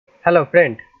Hello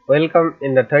friend, welcome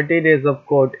in the 30 days of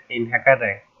code in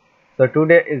HackerRank. So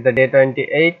today is the day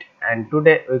 28 and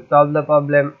today we solve the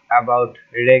problem about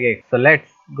RegEx. So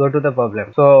let's go to the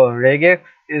problem. So RegEx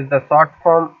is the short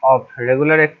form of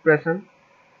regular expression.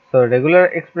 So regular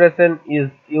expression is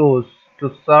used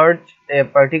to search a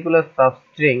particular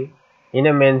substring in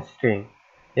a main string.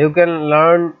 You can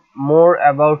learn more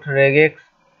about RegEx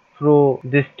through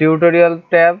this tutorial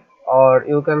tab, or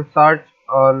you can search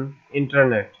on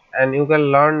internet and you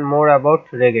can learn more about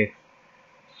RegEx.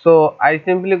 So I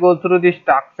simply go through this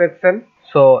task section.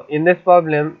 So in this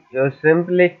problem you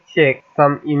simply check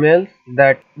some emails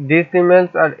that these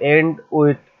emails are end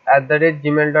with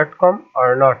 @gmail.com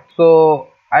or not. So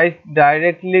I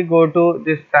directly go to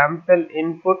this sample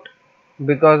input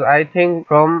because I think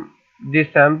from this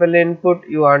sample input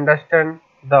you understand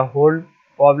the whole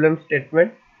problem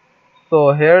statement.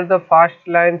 So here the first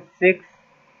line 6,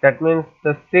 that means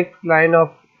the sixth line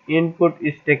of input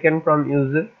is taken from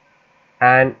user,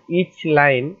 and each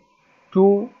line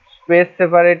two space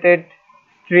separated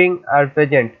string are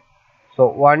present. So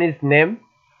one is name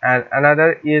and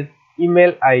another is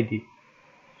email ID.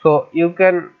 So you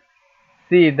can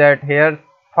see that here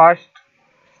first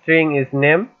string is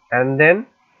name and then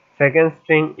second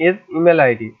string is email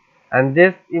ID, and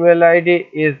this email ID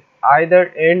is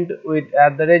either end with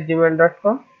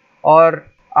 @gmail.com or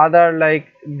other like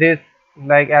this,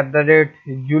 like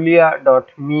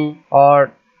 @julia.me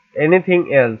or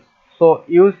anything else. So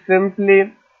you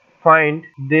simply find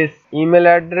this email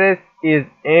address is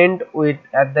end with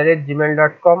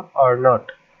 @gmail.com or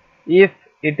not. If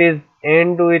it is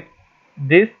end with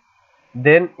this,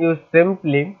 then you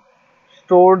simply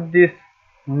store this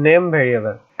name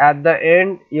variable. At the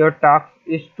end your task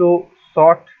is to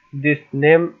sort this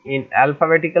name in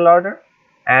alphabetical order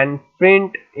and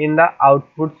print in the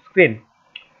output screen.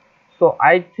 So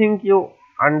I think you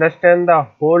understand the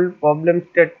whole problem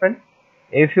statement.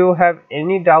 If you have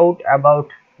any doubt about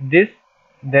this,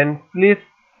 then please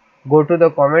go to the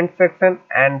comment section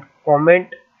and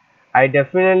comment. I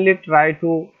definitely try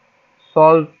to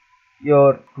solve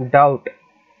your doubt.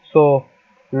 So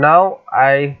now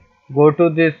I go to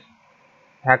this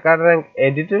HackerRank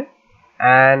editor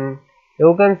and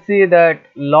you can see that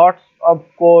lots of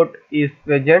code is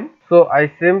present. So I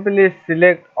simply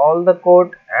select all the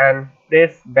code and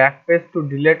press backspace to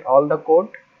delete all the code.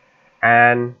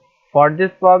 And for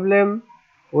this problem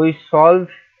we solve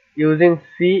using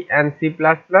C and C++.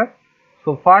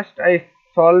 So first I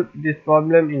solve this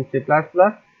problem in C++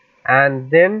 and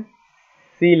then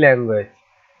C language.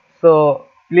 So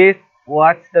please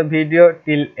watch the video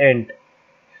till end.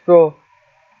 So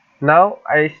now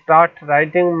I start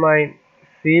writing my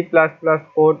C++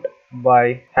 code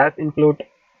by #include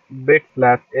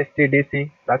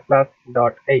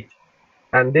bit/stdc++.h,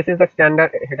 and this is the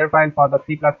standard header file for the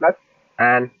C++,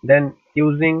 and then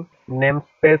using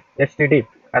namespace std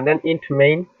and then int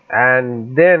main,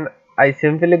 and then I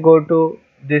simply go to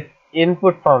this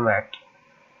input format,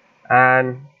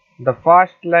 and the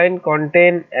first line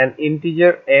contain an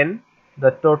integer n,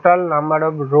 the total number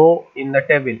of row in the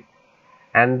table,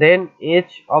 and then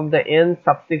each of the n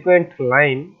subsequent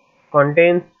line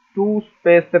contains two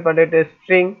space separated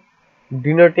string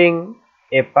denoting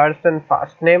a person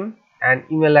first name and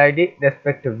email ID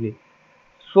respectively.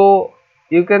 So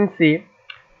you can see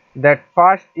that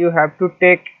first you have to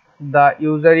take the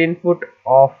user input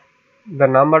of the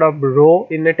number of row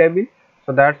in a table.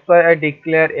 So that's why I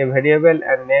declare a variable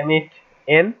and name it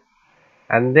n,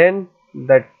 and then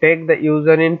take the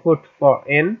user input for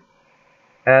n,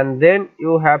 and then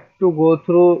you have to go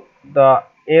through the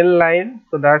n line.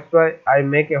 So that's why I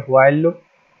make a while loop,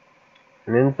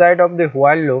 and inside of the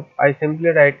while loop I simply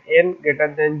write n greater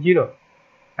than 0,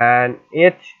 and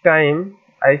each time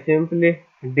I simply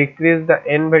decrease the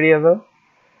n variable,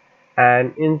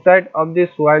 and inside of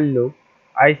this while loop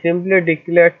I simply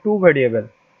declare two variables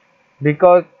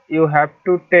because you have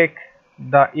to take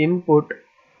the input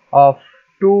of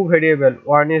two variables,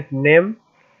 one is name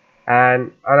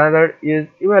and another is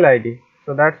email ID.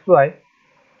 So that's why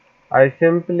I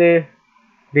simply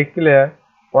declare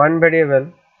one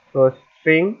variable, so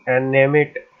string, and name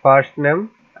it first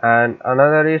name, and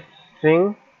another is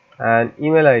string and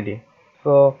email ID.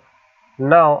 So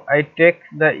now I take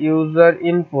the user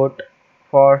input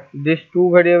for these two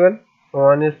variables, so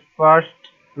one is first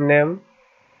name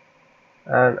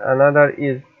and another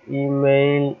is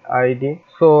email ID.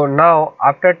 So now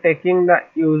after taking the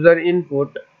user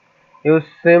input, you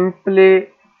simply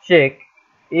check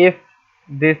if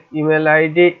this email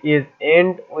ID is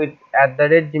end with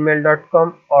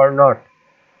 @gmail.com or not.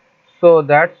 So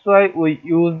that's why we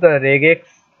use the regex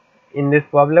in this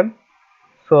problem.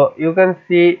 So you can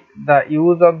see the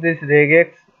use of this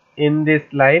regex in this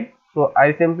line. So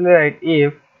I simply write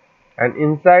if, and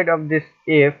inside of this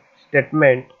if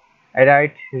statement I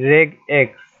write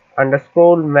regex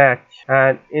underscore match,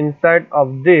 and inside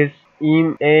of this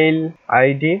email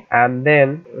id, and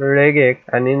then regex,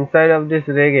 and inside of this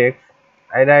regex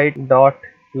I write dot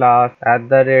plus at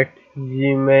the rate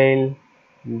gmail.com.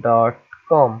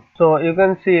 So you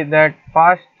can see that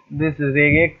first this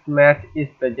regex match is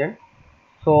present.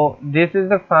 So this is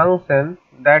the function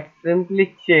that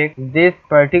simply checks this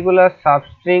particular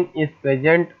substring is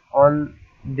present on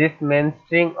this main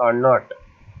string or not.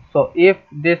 So if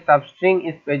this substring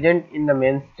is present in the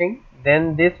main string,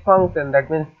 then this function, that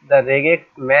means the regex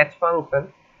match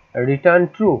function, return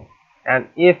true, and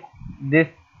if this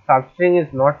substring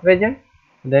is not present,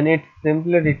 then it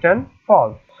simply return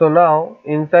false. So now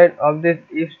inside of this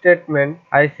if statement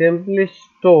I simply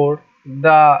store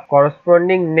the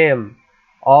corresponding name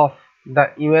of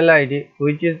the email id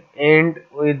which is end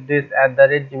with this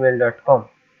 @gmail.com.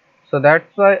 So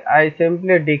that's why I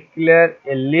simply declare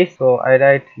a list. So I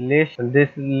write list. This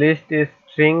list is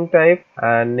string type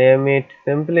and name it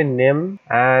simply name.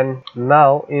 And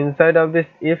now inside of this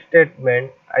if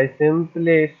statement I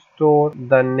simply store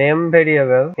the name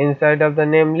variable inside of the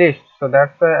name list. So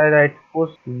that's why I write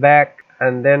push back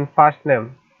and then first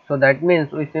name. So that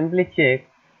means we simply check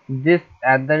this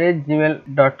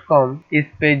 @gmail.com is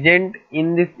present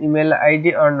in this email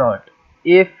id or not.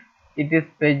 If it is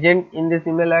present in this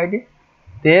email id,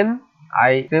 then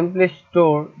I simply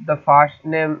store the first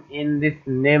name in this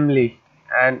name list,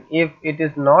 and if it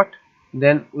is not,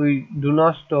 then we do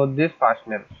not store this first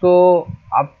name. So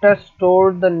after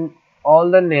store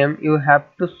all the name, you have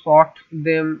to sort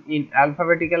them in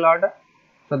alphabetical order.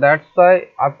 So that's why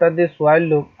after this while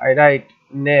loop I write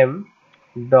name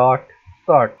dot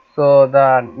sort. So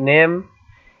the name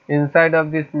inside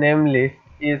of this name list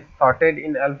is sorted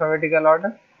in alphabetical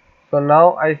order. So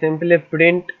now I simply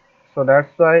print. So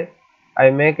that's why I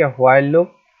make a while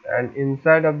loop, and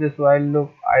inside of this while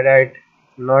loop I write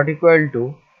not equal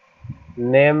to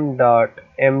name dot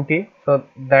empty. So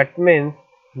that means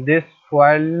this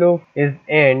while loop is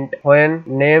end when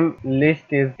name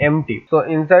list is empty. So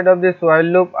inside of this while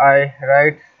loop I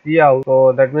write cout.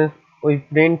 So that means we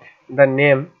print the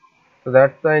name. So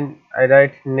that's why I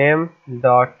write name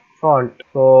dot font.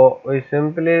 So we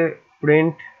simply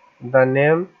print the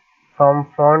name from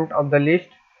front of the list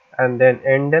and then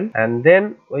endl, and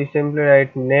then we simply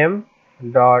write name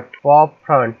dot pop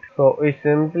front. So we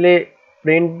simply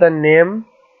print the name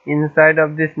inside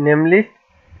of this name list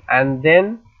and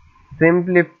then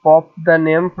simply pop the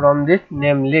name from this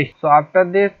name list. So after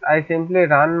this I simply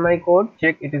run my code,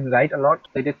 check it is right or not.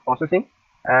 So it is processing,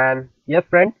 and yes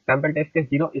friend, sample test case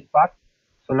 0 is passed.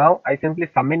 So now I simply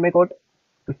submit my code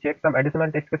to check some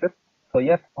additional test cases. So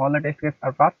yes, all the test cases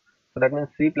are passed. So that means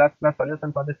C++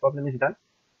 solution for this problem is done.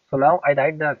 So now I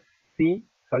write the C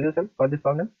solution for this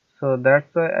problem. So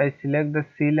that's why I select the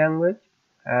C language,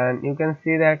 and you can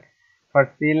see that for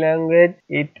C language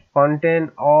it contains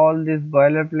all this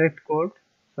boilerplate code.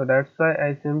 So that's why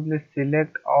I simply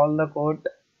select all the code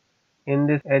in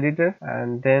this editor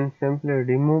and then simply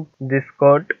remove this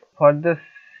code. For the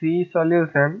C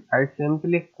solution I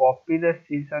simply copy the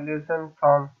C solution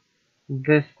from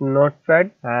this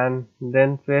notepad and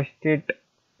then paste it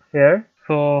here.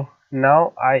 So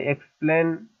now I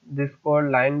explain this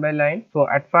code line by line. So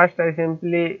at first I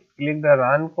simply click the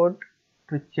run code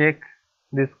to check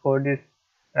this code is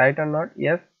right or not.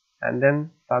 Yes, and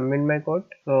then submit my code.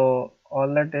 So all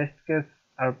the test cases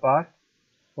are passed.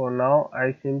 So now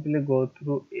I simply go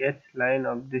through each line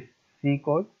of this C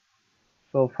code.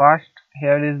 So first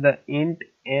here is the int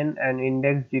n and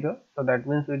index 0. So that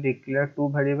means we declare two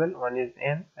variables, one is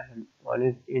n and one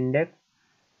is index,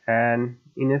 and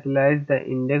initialize the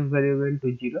index variable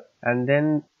to 0, and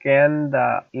then scan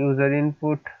the user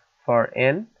input for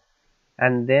n,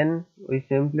 and then we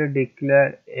simply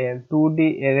declare a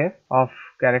 2D array of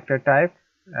character type,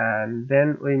 and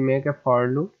then we make a for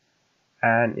loop,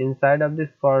 and inside of this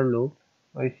for loop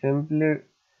we simply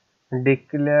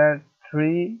declare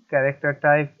three character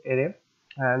type array,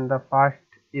 and the first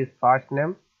is first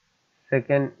name,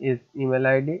 second is email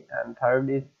id, and third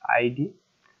is id.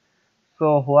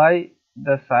 So why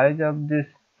the size of this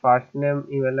first name,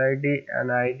 email id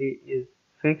and id is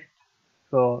fixed?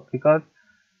 So because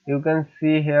you can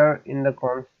see here in the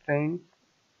constraints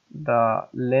the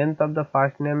length of the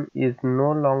first name is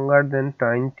no longer than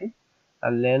 20,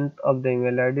 the length of the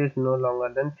email id is no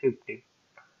longer than 50.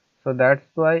 So that's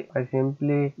why I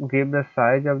simply give the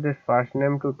size of this first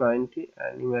name to 20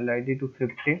 and email id to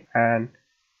 50, and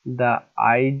the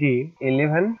ID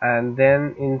 11, and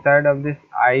then inside of this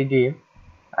ID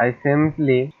I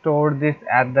simply store this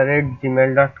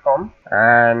 @gmail.com,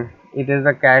 and it is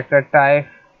a character type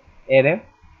array.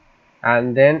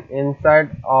 And then inside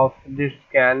of this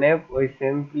scanf we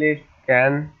simply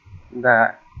scan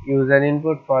the user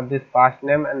input for this first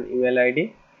name and email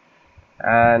ID,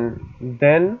 and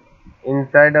then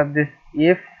inside of this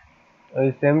if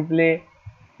we simply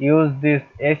use this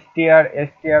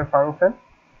str function,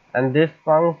 and this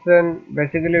function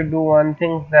basically do one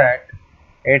thing, that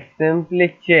it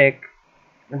simply check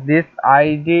this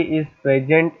ID is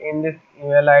present in this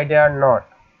email ID or not.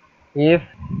 If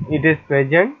it is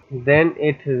present, then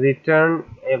it return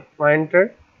a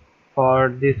pointer for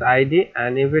this ID,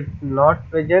 and if it's not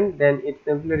present, then it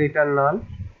simply return null.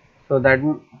 So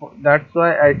that's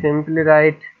why I simply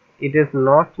write it is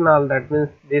not null, that means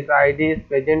this ID is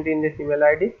present in this email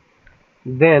ID.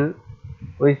 Then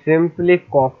we simply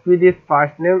copy this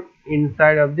first name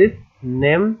inside of this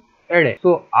name array.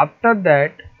 So after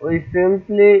that we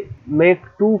simply make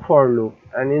two for loop,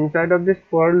 and inside of this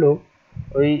for loop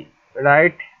we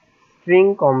write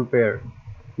string compare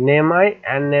name I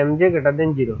and name j greater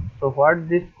than 0. So what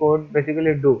this code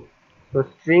basically do? So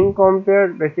string compare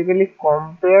basically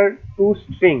compare two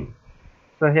string.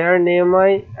 So here name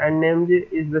I and name j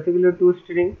is basically two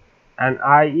string, and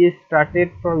I is started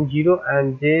from 0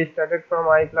 and j is started from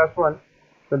I plus 1.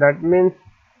 So that means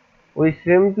we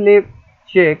simply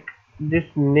check this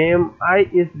name I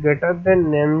is greater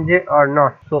than name j or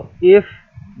not. So if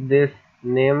this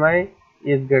name I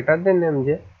is greater than name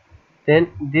j, then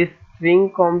this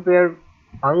string compare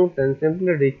function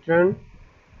simply return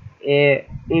a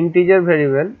integer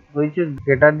variable which is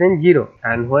greater than 0,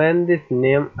 and when this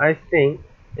name I string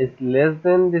is less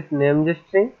than this name j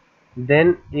string,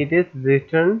 then it is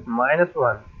returned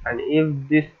 -1, and if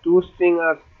these two strings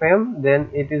are same, then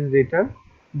it is returned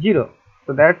 0.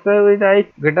 So that's why we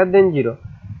write greater than 0,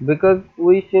 because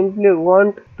we simply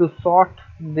want to sort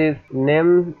this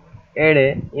name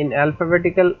array in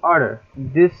alphabetical order.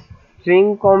 This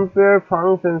string compare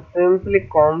function simply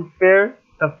compare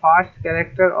the first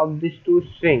character of these two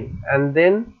strings and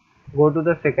then go to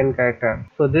the second character.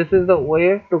 So this is the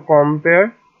way to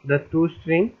compare the two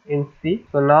strings in C.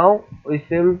 So now we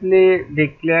simply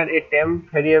declare a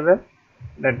temp variable,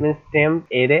 that means temp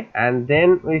array, and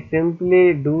then we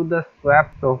simply do the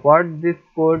swap. So what this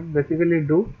code basically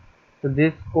do? So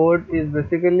this code is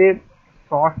basically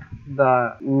sort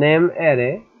the name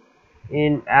array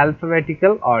in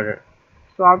alphabetical order.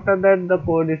 So after that the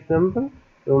code is simple.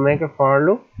 You make a for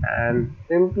loop and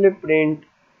simply print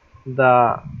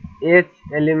the h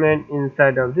element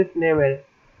inside of this name array.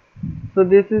 So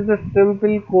this is the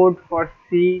simple code for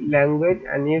C language,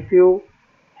 and if you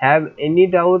have any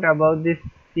doubt about this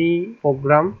C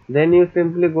program, then you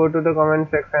simply go to the comment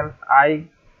section. I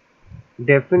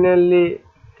definitely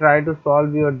try to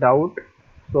solve your doubt.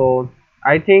 So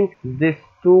I think this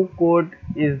two code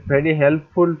is very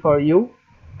helpful for you,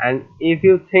 and if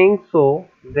you think so,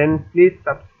 then please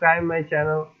subscribe my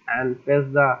channel and press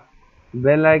the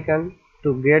bell icon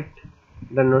to get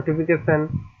the notification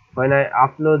when I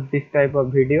upload this type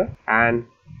of video, and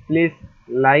please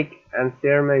like and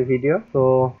share my video.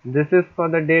 So this is for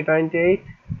the day 28.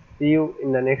 See you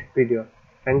in the next video.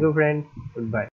 Thank you friends. Goodbye.